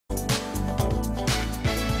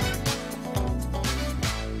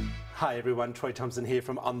Hi everyone, Troy Thompson here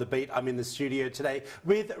from On The Beat. I'm in the studio today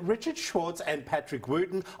with Richard Schwartz and Patrick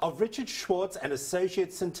Wooten of Richard Schwartz and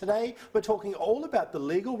Associates, and today we're talking all about the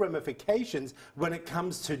legal ramifications when it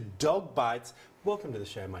comes to dog bites. Welcome to the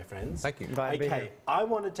show, my friends. Thank you. Okay, I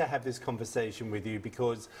wanted to have this conversation with you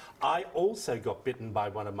because I also got bitten by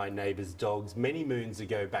one of my neighbour's dogs many moons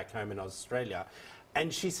ago back home in Australia,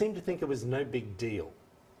 and she seemed to think it was no big deal.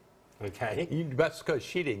 Okay. That's because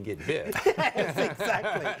she didn't get bit. Yes,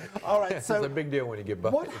 exactly. All right, so it's a big deal when you get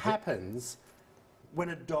bit. What happens when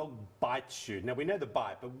a dog bites you? Now, we know the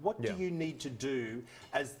bite, but what do you need to do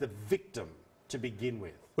as the victim to begin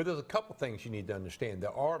with? Well, there's a couple things you need to understand.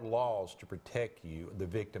 There are laws to protect you, the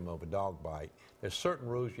victim of a dog bite. There's certain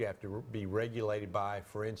rules you have to be regulated by.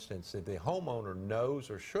 For instance, if the homeowner knows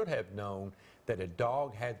or should have known that a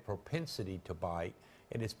dog had propensity to bite,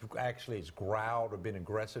 and it's growled or been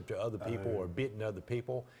aggressive to other people or bitten other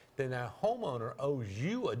people, then a homeowner owes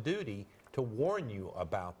you a duty to warn you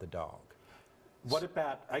about the dog. What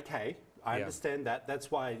about, okay, I understand that.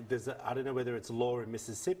 That's why there's a, I don't know whether it's law in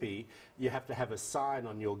Mississippi, you have to have a sign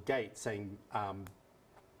on your gate saying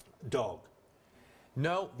dog.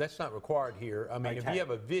 No, that's not required here. I mean, if you have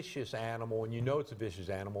a vicious animal and you know it's a vicious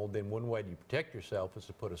animal, then one way you protect yourself is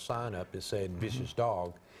to put a sign up that said vicious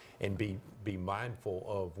dog and be mindful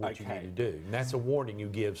of what you need to do. And that's a warning you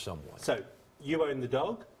give someone. So you own the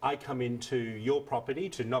dog, I come into your property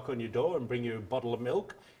to knock on your door and bring you a bottle of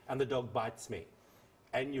milk, and the dog bites me.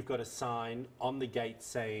 And you've got a sign on the gate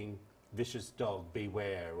saying vicious dog,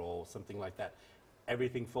 beware, or something like that.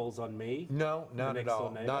 Everything falls on me? No, not at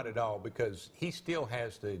all. Not at all, because he still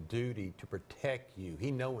has the duty to protect you.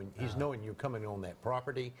 He's knowing you're coming on that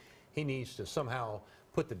property. He needs to somehow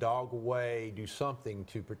put the dog away, do something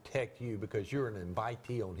to protect you because you're an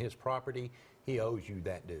invitee on his property. He owes you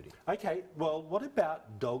that duty. Okay, well, what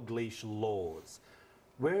about dog leash laws?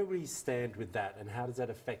 Where do we stand with that, and how does that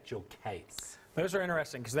affect your case? Those are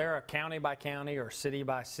interesting because they're a county by county or city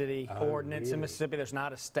by city ordinance in Mississippi. There's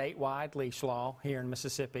not a statewide leash law here in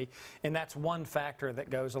Mississippi, and that's one factor that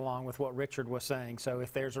goes along with what Richard was saying. So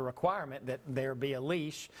if there's a requirement that there be a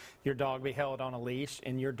leash, your dog be held on a leash,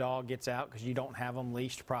 and your dog gets out because you don't have them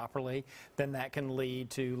leashed properly, then that can lead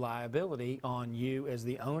to liability on you as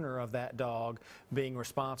the owner of that dog being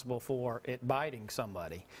responsible for it biting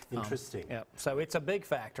somebody. Interesting. So it's a big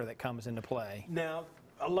factor that comes into play. Now,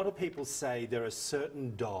 a lot of people say there are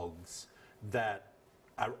certain dogs that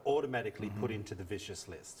are automatically put into the vicious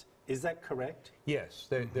list. Is that correct? Yes.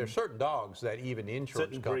 There are certain dogs that even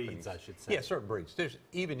insurance companies... breeds, I should say. Yeah, certain breeds.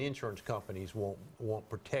 Even insurance companies won't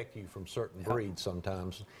protect you from certain breeds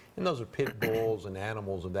sometimes. And those are pit bulls and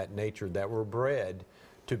animals of that nature that were bred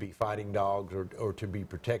to be fighting dogs or to be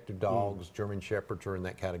protective dogs. German Shepherds are in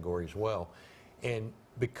that category as well. And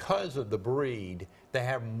because of the breed, they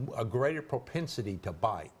have a greater propensity to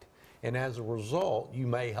bite. And as a result, you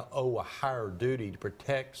may owe a higher duty to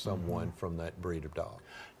protect someone from that breed of dog.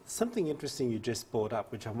 Something interesting you just brought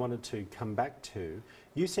up, which I wanted to come back to,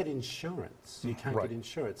 you said insurance. You can't get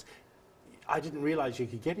insurance. I didn't realize you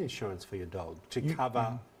could get insurance for your dog to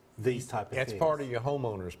cover these type of things. That's part of your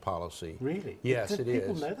homeowner's policy. Really? Yes, it is.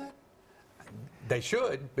 People know that? They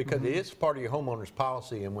should, because it is part of your homeowner's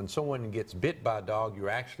policy, and when someone gets bit by a dog, you're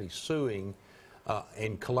actually suing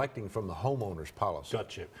and collecting from the homeowner's policy.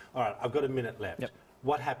 Got you. All right, I've got a minute left.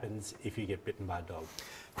 What happens if you get bitten by a dog?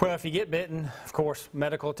 Well, if you get bitten, of course,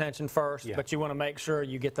 medical attention first, but you want to make sure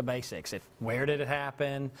you get the basics. Where did it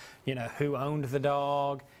happen? You know, who owned the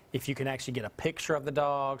dog? If you can actually get a picture of the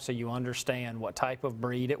dog so you understand what type of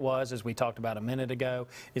breed it was, as we talked about a minute ago,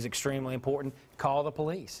 is extremely important. Call the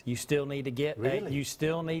police. You still need to get you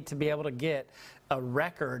still need to be able to get a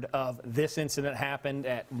record of this incident happened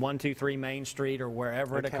at 123 Main Street or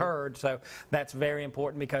wherever it occurred. So that's very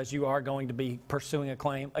important because you are going to be pursuing a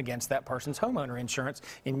claim against that person's homeowner insurance,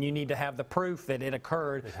 and you need to have the proof that it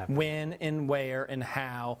occurred when and where and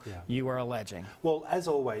how you are alleging. Well, as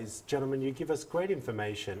always, gentlemen, you give us great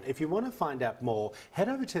information. If you want to find out more, head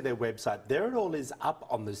over to their website. There it all is up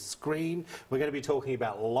on the screen. We're going to be talking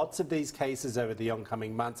about lots of these cases over the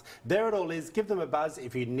oncoming months. There it all is. Give them a buzz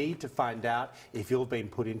if you need to find out if you've been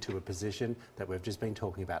put into a position that we've just been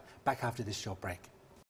talking about. Back after this short break.